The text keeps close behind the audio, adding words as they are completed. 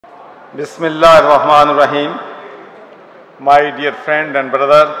Bismillahirrahmanirrahim. My dear friend and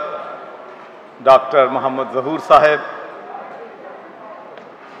brother, Dr. Mohammad Sahib,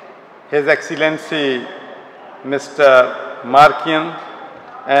 His Excellency Mr. Markian,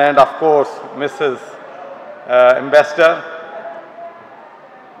 and of course Mrs. Ambassador,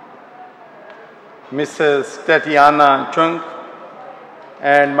 Mrs. Tatiana Chung,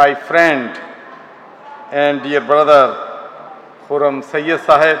 and my friend and dear brother Khurram Sayyid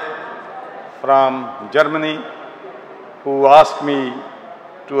Sahib from Germany, who asked me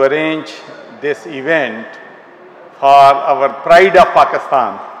to arrange this event for our pride of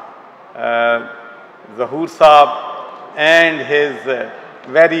Pakistan, Zahoor Saab and his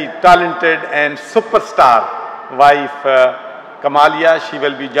very talented and superstar wife Kamalia. She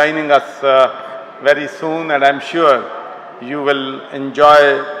will be joining us very soon, and I'm sure you will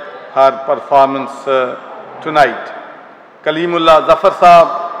enjoy her performance tonight. Kalimullah Zafar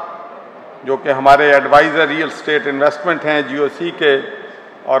Saab, जो कि हमारे adviser real estate investment हैं GOC के,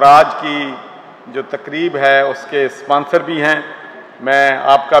 और आज की जो तकरीब है उसके स्पॉन्सर भी हैं। मैं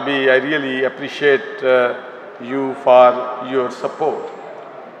आपका भी I really appreciate you for your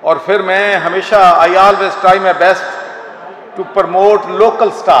support. और फिर मैं हमेशा I always try my best to promote local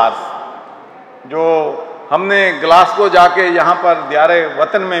stars. जो हमने ग्लासगो जाके यहाँ पर दियारे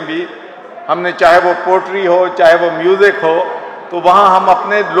वतन में भी हमने, चाहे वो पोट्री हो चाहे वो म्यूज़िक हो, तो वहाँ हम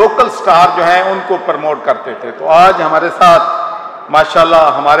अपने लोकल स्टार जो हैं उनको प्रमोट करते थे। तो आज हमारे साथ माशाल्लाह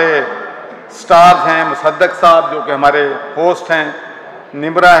हमारे स्टार्स हैं, मुसद्दक साहब जो कि हमारे होस्ट हैं,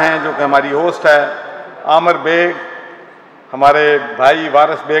 निमरा हैं जो कि हमारी होस्ट है, आमिर बेग हमारे भाई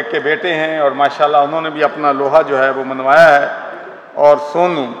वारिस बेग के बेटे हैं और माशाल्लाह उन्होंने भी अपना लोहा जो है वो मनवाया है, और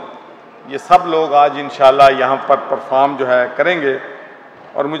सोनू, ये सब लोग आज इंशाल्लाह यहाँ पर परफॉर्म जो है करेंगे।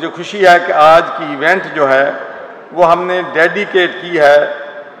 और मुझे खुशी है कि आज की इवेंट जो है वो हमने डेडिकेट की है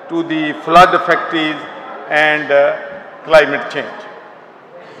to the flood affectees and climate change.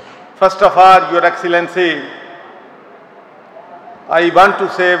 First of all, your excellency, I want to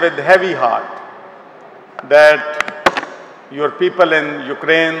say with heavy heart that your people in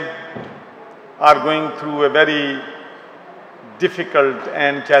Ukraine are going through a very difficult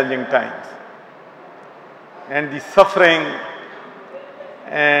and challenging times. And the suffering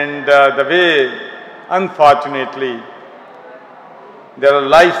and the way, unfortunately, their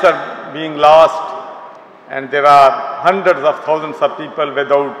lives are being lost, and there are hundreds of thousands of people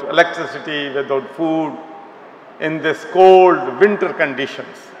without electricity, without food, in this cold winter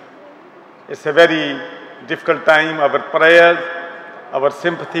conditions. It's a very difficult time. Our prayers, our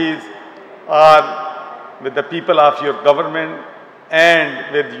sympathies are with the people of your government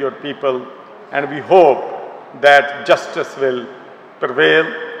and with your people, and we hope that justice will prevail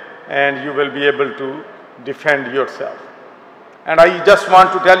and you will be able to defend yourself. And I just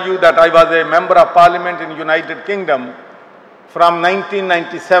want to tell you that I was a member of parliament in United Kingdom from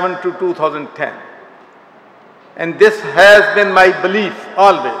 1997 to 2010. And this has been my belief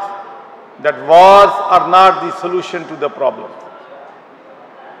always, that wars are not the solution to the problems.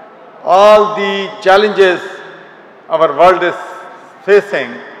 All the challenges our world is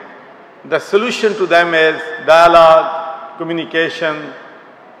facing, the solution to them is dialogue, communication,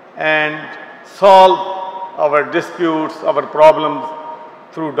 and solve our disputes, our problems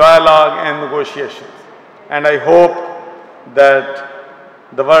through dialogue and negotiations. And I hope that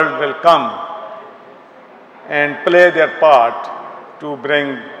the world will come and play their part to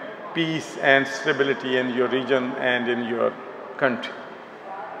bring peace and stability in your region and in your country.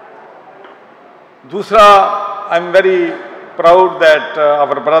 Dusra, I'm very proud that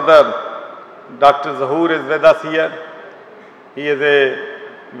our brother Dr. Zahoor is with us here. He is a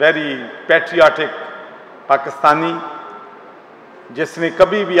very patriotic Pakistani, जिसने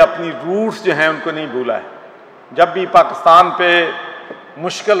कभी भी अपनी roots जो हैं उनको नहीं भूला है। जब भी पाकिस्तान पे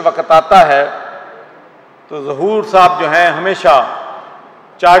मुश्किल वक्त आता है तो ज़हूर साहब जो हैं हमेशा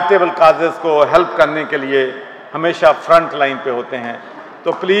चैरिटेबल काजेज़ को हेल्प करने के लिए हमेशा फ्रंट लाइन पे होते हैं।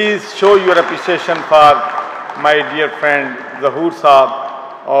 तो please show your appreciation for my dear friend ज़हूर साहब।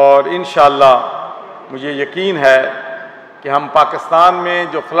 और इंशाअल्लाह मुझे यकीन है कि हम पाकिस्तान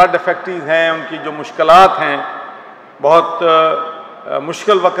में जो फ्लड अफेक्टीज़ हैं उनकी जो मुश्किलात हैं, बहुत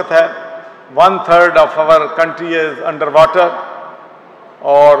मुश्किल वक्त है। 1/3 of our country is under water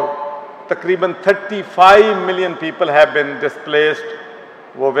और तकरीबन 35 million people have been displaced.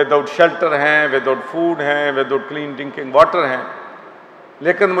 वो विदाउट शेल्टर हैं, विदाउट फूड हैं, विदाउट क्लीन ड्रिंकिंग वाटर हैं।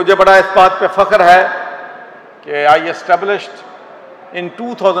 लेकिन मुझे बड़ा इस बात पे फ़ख्र है कि आई established in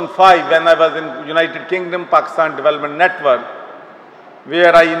 2005 when I was in United Kingdom Pakistan Development Network,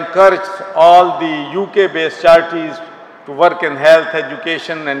 where I encouraged all the UK based charities to work in health,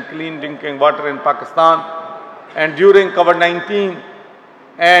 education and clean drinking water in Pakistan. And during COVID-19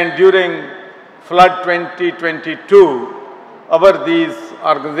 and during Flood 2022, these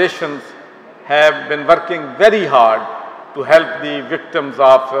organizations have been working very hard to help the victims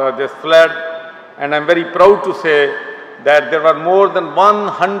of this flood. And I'm very proud to say that there were more than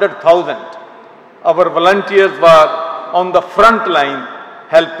 100,000. Our volunteers were on the front line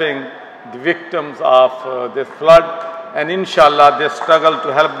helping the victims of this flood. And inshallah, this struggle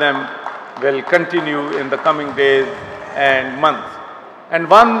to help them will continue in the coming days and months. And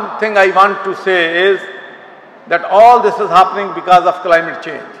one thing I want to say is that all this is happening because of climate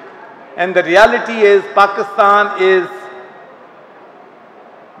change. And the reality is Pakistan is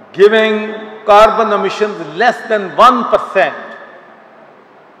giving carbon emissions less than 1%.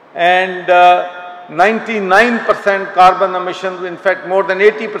 And 99% carbon emissions, in fact more than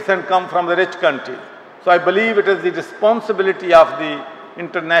 80% come from the rich countries. So I believe it is the responsibility of the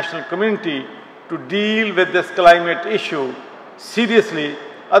international community to deal with this climate issue seriously.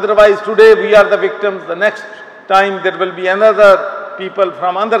 Otherwise, today we are the victims, the next time there will be another people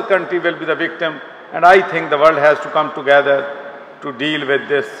from other country will be the victim. And I think the world has to come together to deal with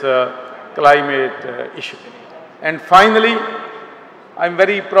this climate issue. And finally, I'm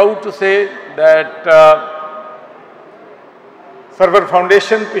very proud to say that Sarwar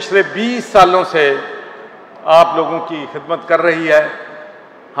Foundation पिछले 20 सालों से आप लोगों की खिदमत कर रही है।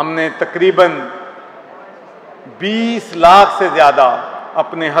 हमने तकरीबन 20 लाख से ज़्यादा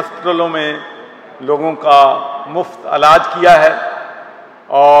अपने हॉस्पिटलों में लोगों का मुफ्त इलाज किया है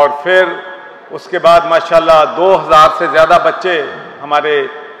और फिर उसके बाद माशाल्लाह 2000 से ज़्यादा बच्चे हमारे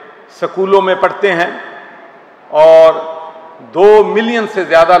स्कूलों में पढ़ते हैं और 2 मिलियन से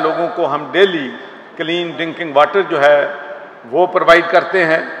ज़्यादा लोगों को हम डेली क्लीन ड्रिंकिंग वाटर जो है वो प्रोवाइड करते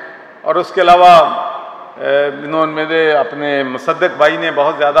हैं। और उसके अलावा इन्होंने मेरे अपने मुसद्दक भाई ने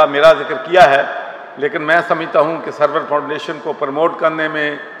बहुत ज़्यादा मेरा जिक्र किया है, लेकिन मैं समझता हूँ कि सरवर फाउंडेशन को प्रमोट करने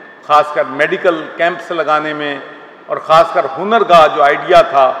में, ख़ासकर मेडिकल कैंप्स लगाने में और ख़ासकर हुनरगाह जो आइडिया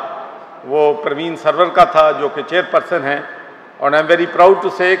था वो प्रवीण सरवर का था जो कि चेयरपर्सन हैं। और I am very proud to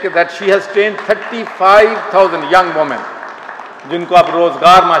से कि that she has trained 35,000 young women जिनको अब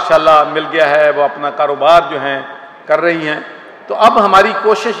रोज़गार माशाल्लाह मिल गया है, वो अपना कारोबार जो हैं कर रही हैं। तो अब हमारी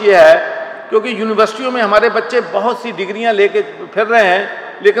कोशिश ये है, क्योंकि यूनिवर्सिटियों में हमारे बच्चे बहुत सी डिग्रियां लेके फिर रहे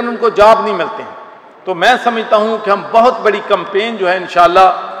हैं लेकिन उनको जॉब नहीं मिलते हैं, तो मैं समझता हूं कि हम बहुत बड़ी कैंपेन जो है इंशाल्लाह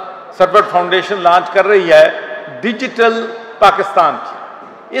सरवर फाउंडेशन लॉन्च कर रही है डिजिटल पाकिस्तान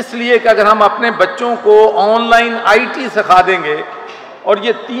की। इसलिए कि अगर हम अपने बच्चों को ऑनलाइन IT सिखा देंगे और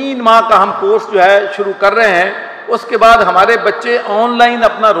ये 3 माह का हम कोर्स जो है शुरू कर रहे हैं, उसके बाद हमारे बच्चे ऑनलाइन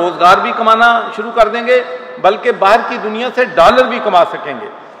अपना रोज़गार भी कमाना शुरू कर देंगे, बल्कि बाहर की दुनिया से डॉलर भी कमा सकेंगे।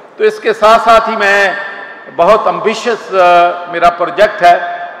 तो इसके साथ साथ ही मैं बहुत एम्बिशियस मेरा प्रोजेक्ट है।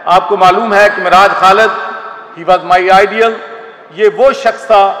 आपको मालूम है कि Miraj Khalid, he was my ideal. ये वो शख्स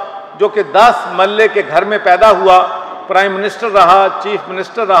था जो कि 10 मल्ले के घर में पैदा हुआ, प्राइम मिनिस्टर रहा, चीफ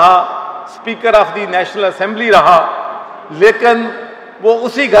मिनिस्टर रहा, speaker of the national assembly रहा, लेकिन वो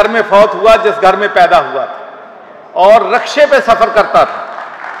उसी घर में फौत हुआ जिस घर में पैदा हुआ था और रक्शे पे सफ़र करता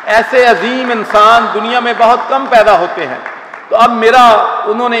था। ऐसे अजीम इंसान दुनिया में बहुत कम पैदा होते हैं। तो अब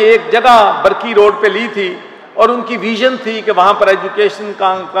उन्होंने एक जगह बरकी रोड पे ली थी और उनकी विजन थी कि वहाँ पर एजुकेशन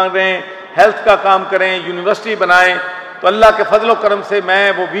काम करें, हेल्थ का काम करें, यूनिवर्सिटी बनाएं। तो अल्लाह के फजल करम से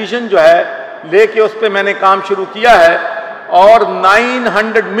मैं वो विजन जो है लेके उस पर मैंने काम शुरू किया है और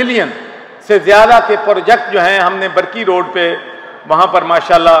 900 मिलियन से ज़्यादा के प्रोजेक्ट जो हैं हमने बरकी रोड पे वहाँ पर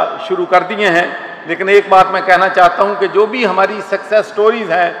माशाल्लाह शुरू कर दिए हैं। लेकिन एक बात मैं कहना चाहता हूँ कि जो भी हमारी सक्सेस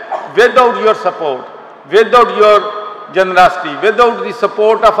स्टोरीज हैं, without your support, without your generosity, without the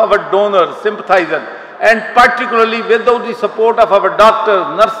support of our donors, sympathizers, and particularly without the support of our doctors,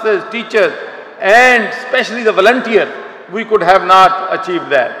 nurses, teachers, and especially the volunteers, we could have not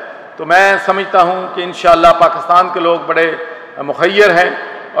achieved that. तो मैं समझता हूँ कि इंशाअल्लाह पाकिस्तान के लोग बड़े मुखय्यर हैं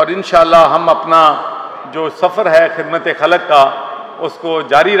और इंशाअल्लाह हम अपना जो सफ़र है खिदमत खलक का उसको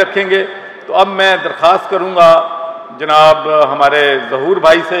जारी रखेंगे। तो अब मैं दरख्वास्त करूँगा जनाब हमारे ज़हूर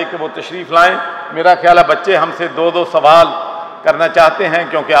भाई से कि वो तशरीफ़ लाएँ। मेरा ख्याल है बच्चे हमसे 2-2 सवाल करना चाहते हैं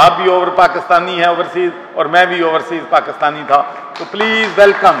क्योंकि आप भी ओवर पाकिस्तानी हैं ओवरसीज़ और मैं भी ओवरसीज़ पाकिस्तानी था। तो प्लीज़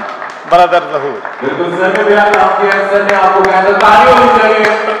वेलकम ब्रदर ज़हूर। बिल्कुल सर ने मेरा काम किया, सर ने आपको कहा था तालियां होनी चाहिए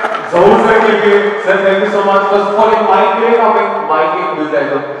ज़हूर सर के लिए। Sir thank you so much. First of all एक माइक मिलेगा, माइक मिल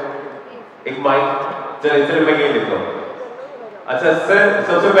जाएगा, एक माइक चलिए मैं ये लेता हूँ। अच्छा सर,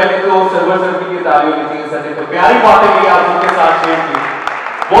 सबसे पहले तो सरवर सर की तालियां होनी चाहिए, सर ने तो प्यारी बातें की आप सबके साथ शेयर की।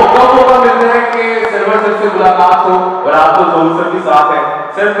 बहुत कम मौका मिलता है कि सरवर सर से मुलाकात हो और आप तो जहूर सर भी साथ हैं।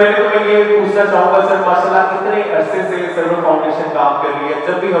 सर पहले तो मैं ये पूछना चाहूंगा सर, माशाल्लाह कितने अरसे से सरवर फाउंडेशन काम कर रही है।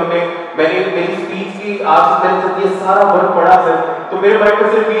 जब भी मैंने मेरी स्पीच की आज मैंने जब ये सारा वर्क पढ़ा सर, तो मेरे माइंड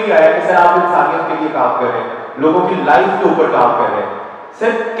में सिर्फ यही आया कि सर आप इंसानियत के लिए काम कर रहे हैं, लोगों की लाइफ के ऊपर काम कर रहे हैं। सर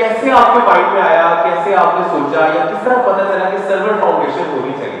कैसे आपके माइंड में आया, कैसे आपने सोचा या किस तरह पता चला कि सरवर फाउंडेशन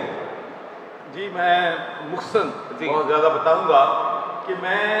होनी चाहिए? जी मैं मुख्तसर बहुत ज़्यादा बताऊंगा कि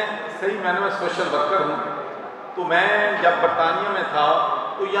मैं सही मायने में सोशल वर्कर हूँ। तो मैं जब बरतानिया में था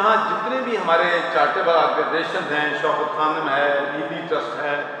तो यहाँ जितने भी हमारे चैरिटेबल ऑर्गेनाइजेशन हैं, शौकत खानम है, ईदी ट्रस्ट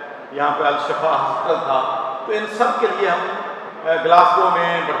है, यहाँ पे अल-शफा हॉस्पिटल था, तो इन सब के लिए हम ग्लासगो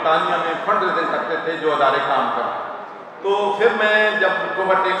में बरतानिया में फंड रेजिंग करते थे जो अदारे काम कर रहे हैं। तो फिर मैं जब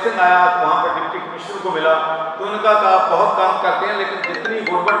टोबा टैक्सिंग आया तो वहाँ पर डिप्टी कमिश्नर को मिला तो उन्होंने कहा कि आप बहुत काम करते हैं लेकिन जितनी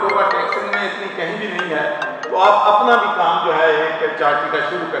गुरबत टोबा टैक्सिंग में इतनी कहीं भी नहीं है, तो आप अपना भी काम जो है एक चैरिटी का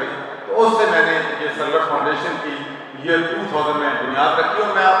शुरू करें। तो उससे मैंने ये सरवर फाउंडेशन की ईयर 2000 में बुनियाद रखी। और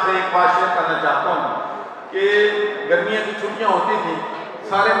मैं आपसे एक बात शेयर करना चाहता हूँ कि गर्मियों की छुट्टियाँ होती थी,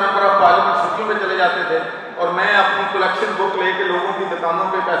 सारे मेंबर ऑफ पार्लियामेंट छुट्टियों में चले जाते थे और मैं अपनी कलेक्शन बुक लेके लोगों की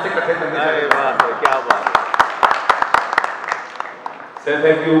दुकानों पे पैसे इकट्ठे करने लगे। क्या बात है सर,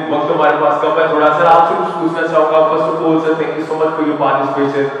 थैंक यू। वक्त हमारे पास कम है थोड़ा। सर आपसे कुछ पूछना चाहूंगा। First of all sir thank you so much for your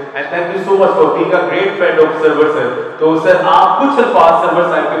participation and thank you so much for being a great friend of server sir. तो सर आप कुछ अल्फाज सरवर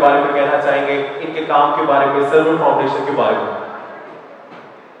साहब के बारे में कहना चाहेंगे, इनके काम के बारे में, सरवर फाउंडेशन के बारे में?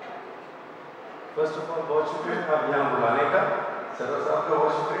 फर्स्ट ऑफ ऑल बहुत शुक्रिया आप यहाँ बुलाने का, सरवर साहब का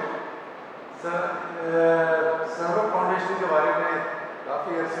बहुत शुक्रिया। सर सरवर फाउंडेशन के बारे में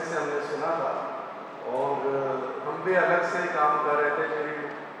काफ़ी अर्से से हमने सुना था और हम भी अलग से काम कर रहे थे।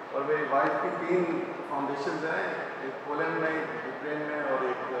 मेरी वाइफ की 3 फाउंडेशन हैं, एक पोलैंड में, एक यूक्रेन में और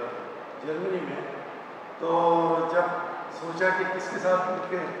एक जर्मनी में। तो जब सोचा कि किसके साथ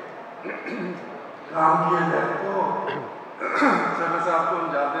मिलकर काम किया जाए तो सरवर साहब को हम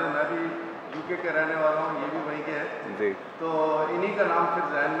जानते हैं, मैं भी यूके के रहने वाला हूँ, ये भी वहीं के हैं। तो इन्हीं का नाम फिर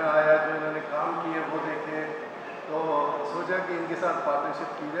जहन में आया, जो इन्होंने काम किए वो देखे तो सोचा कि इनके साथ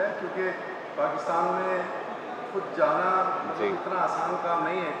पार्टनरशिप की जाए, क्योंकि पाकिस्तान में खुद जाना इतना आसान काम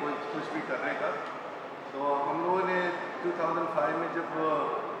नहीं है कोई कुछ भी करने का। तो हम लोगों ने 2005 में जब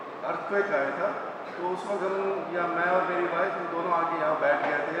अर्थक्वेक आया था तो उस वक्त मैं और मेरी वाइफ हम दोनों आके यहाँ बैठ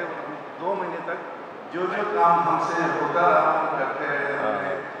गए थे और हम 2 महीने तक जो काम हमसे होता रहा हम करते रहे।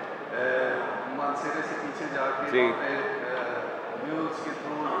 हमने मानसेरे से पीछे जाके न्यूज़ के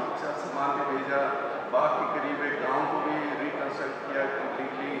थ्रू अच्छा सामान भी भेजा, बाग के करीब एक गाँव को भी रिकन्स्ट्रक्ट किया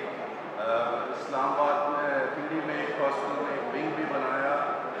कम्प्लीटली, इस्लामाबाद में पिंडी में एक हॉस्पिटल में एक विंग भी बनाया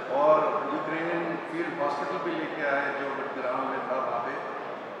और यूक्रेनियन फील्ड हॉस्पिटल भी लेके आए जो बटग्राम में था वहाँ पे।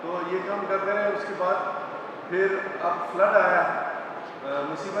 तो ये काम करते रहे। उसके बाद फिर अब फ्लड आया।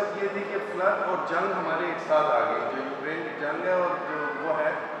 मुसीबत ये थी कि फ्लड और जंग हमारे एक साथ आ गई, जो यूक्रेन की जंग है और जो वो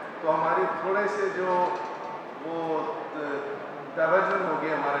है, तो हमारी थोड़े से जो वो डाइवर्जन हो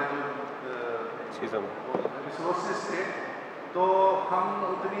गए हमारे जो रिसोर्सेज थे, तो हम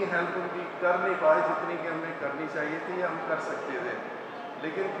उतनी हेल्प उनकी कर नहीं पाए जितनी कि हमें करनी चाहिए थी या हम कर सकते थे।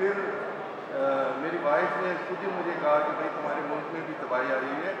 लेकिन फिर मेरी वाइफ ने खुद ही मुझे कहा कि भाई तुम्हारे मुल्क में भी तबाही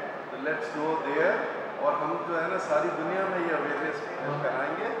आई है, तो लेट्स गो देयर, और हम जो है ना सारी दुनिया में ये अवेयरनेस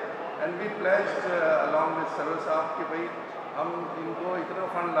कराएंगे। And we pledged along with server साहब कि भाई हम इनको इतना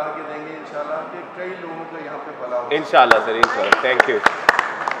फंड ला के देंगे इंशाल्लाह कि कई लोगों को यहाँ पे भला हो। इंशाल्लाह सर, इंशाल्लाह। Thank you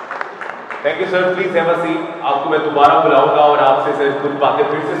sir. Please have a seat. आपको मैं दोबारा बुलाऊंगा और आपसे सर कुछ बातें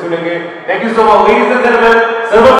फिर से सुनेंगे। Thank you so much.